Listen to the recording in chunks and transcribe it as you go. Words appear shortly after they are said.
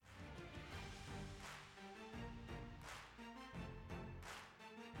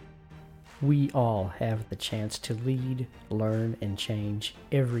We all have the chance to lead, learn, and change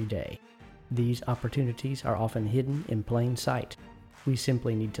every day. These opportunities are often hidden in plain sight. We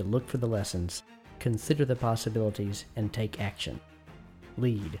simply need to look for the lessons, consider the possibilities, and take action.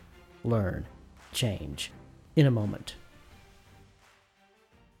 Lead, learn, change. In a moment.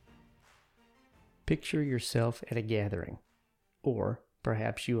 Picture yourself at a gathering, or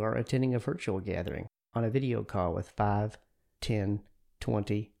perhaps you are attending a virtual gathering on a video call with 5, 10,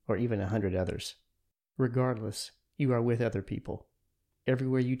 20, or even 100 others. Regardless, you are with other people.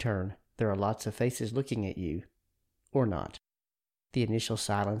 Everywhere you turn, there are lots of faces looking at you, or not. The initial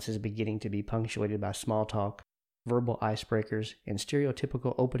silence is beginning to be punctuated by small talk, verbal icebreakers, and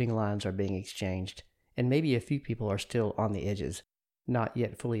stereotypical opening lines are being exchanged, and maybe a few people are still on the edges, not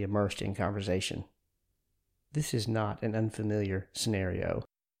yet fully immersed in conversation. This is not an unfamiliar scenario.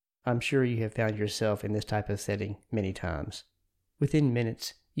 I'm sure you have found yourself in this type of setting many times. Within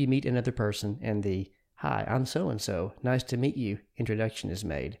minutes, you meet another person and the, "Hi, I'm so-and-so, nice to meet you," introduction is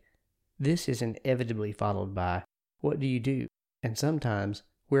made. This is inevitably followed by, "What do you do?" and sometimes,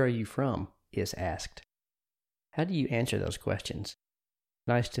 "Where are you from?" is asked. How do you answer those questions?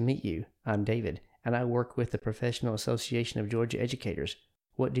 "Nice to meet you. I'm David, and I work with the Professional Association of Georgia Educators.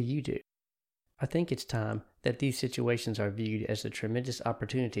 What do you do?" I think it's time that these situations are viewed as the tremendous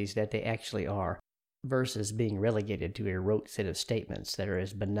opportunities that they actually are, versus being relegated to a rote set of statements that are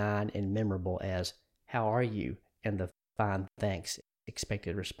as benign and memorable as, "How are you?" and the "Fine, thanks"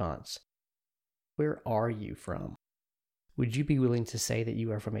 expected response. Where are you from? Would you be willing to say that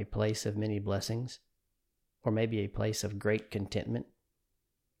you are from a place of many blessings? Or maybe a place of great contentment?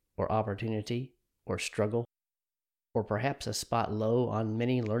 Or opportunity? Or struggle? Or perhaps a spot low on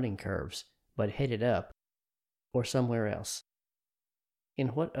many learning curves, but headed up? Or somewhere else?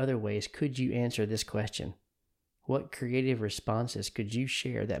 In what other ways could you answer this question? What creative responses could you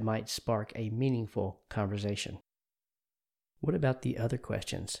share that might spark a meaningful conversation? What about the other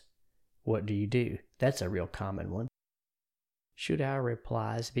questions? What do you do? That's a real common one. Should our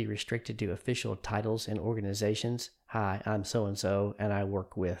replies be restricted to official titles and organizations? "Hi, I'm so-and-so, and I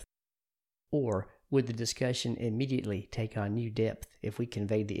work with." Or would the discussion immediately take on new depth if we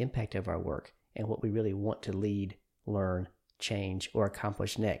conveyed the impact of our work and what we really want to lead, learn, change, or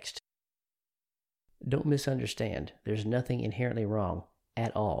accomplish next? Don't misunderstand. There's nothing inherently wrong,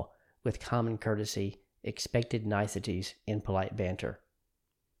 at all, with common courtesy, expected niceties, and polite banter.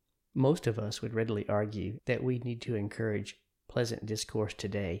 Most of us would readily argue that we need to encourage pleasant discourse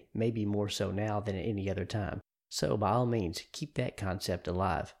today, maybe more so now than at any other time. So by all means, keep that concept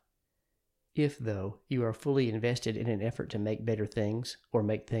alive. If, though, you are fully invested in an effort to make better things or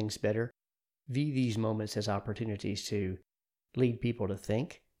make things better, view these moments as opportunities to lead people to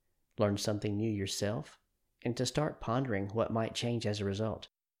think, learn something new yourself, and to start pondering what might change as a result.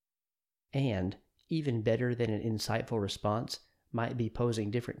 And, even better than an insightful response, might be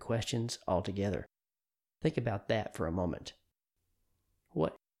posing different questions altogether. Think about that for a moment.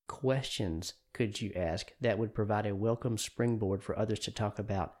 What questions could you ask that would provide a welcome springboard for others to talk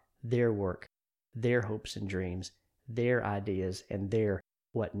about their work, their hopes and dreams, their ideas, and their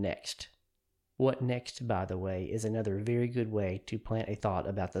what next? What next, by the way, is another very good way to plant a thought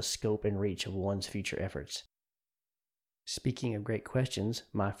about the scope and reach of one's future efforts. Speaking of great questions,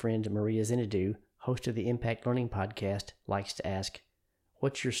 my friend Maria Xenidou, host of the Impact Learning podcast, likes to ask,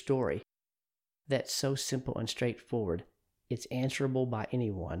 "What's your story?" That's so simple and straightforward. It's answerable by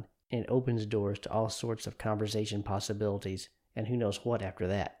anyone, and it opens doors to all sorts of conversation possibilities, and who knows what after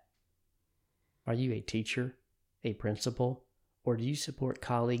that. Are you a teacher, a principal, or do you support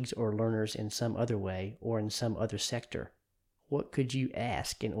colleagues or learners in some other way or in some other sector? What could you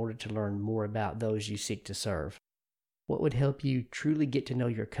ask in order to learn more about those you seek to serve? What would help you truly get to know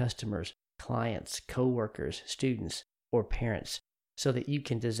your customers, clients, co-workers, students, or parents so that you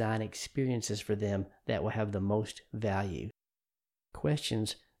can design experiences for them that will have the most value?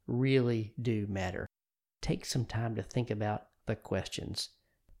 Questions really do matter. Take some time to think about the questions.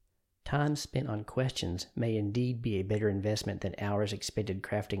 Time spent on questions may indeed be a better investment than hours expended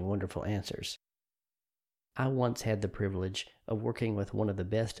crafting wonderful answers. I once had the privilege of working with one of the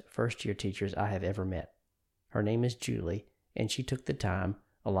best first-year teachers I have ever met. Her name is Julie, and she took the time,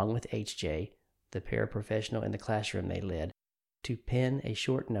 along with HJ, the paraprofessional in the classroom they led, to pen a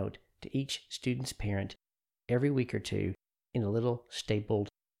short note to each student's parent every week or two in a little stapled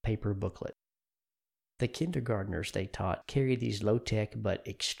paper booklet. The kindergartners they taught carried these low-tech but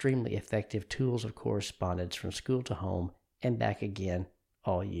extremely effective tools of correspondence from school to home and back again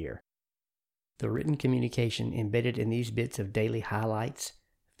all year. The written communication embedded in these bits of daily highlights,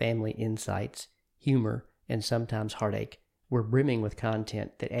 family insights, humor, and sometimes heartache were brimming with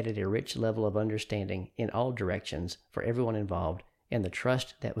content that added a rich level of understanding in all directions for everyone involved, and the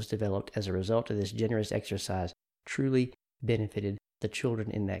trust that was developed as a result of this generous exercise truly benefited the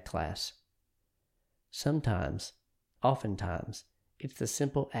children in that class. Oftentimes, it's the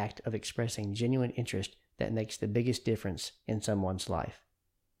simple act of expressing genuine interest that makes the biggest difference in someone's life.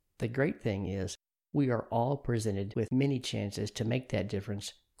 The great thing is, we are all presented with many chances to make that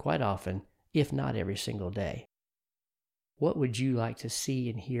difference quite often, if not every single day. What would you like to see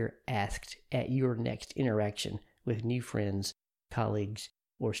and hear asked at your next interaction with new friends, colleagues,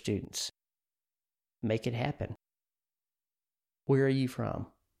 or students? Make it happen. Where are you from?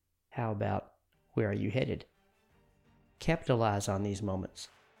 How about where are you headed? Capitalize on these moments.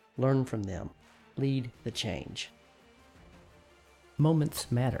 Learn from them. Lead the change.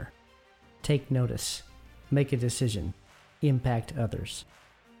 Moments matter. Take notice. Make a decision. Impact others.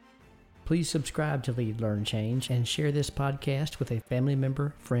 Please subscribe to Lead, Learn, Change and share this podcast with a family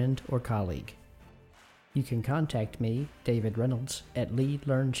member, friend, or colleague. You can contact me, David Reynolds, at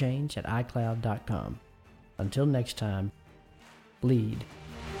leadlearnchange@icloud.com. Until next time, lead,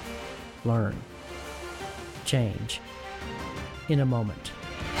 learn, change in a moment.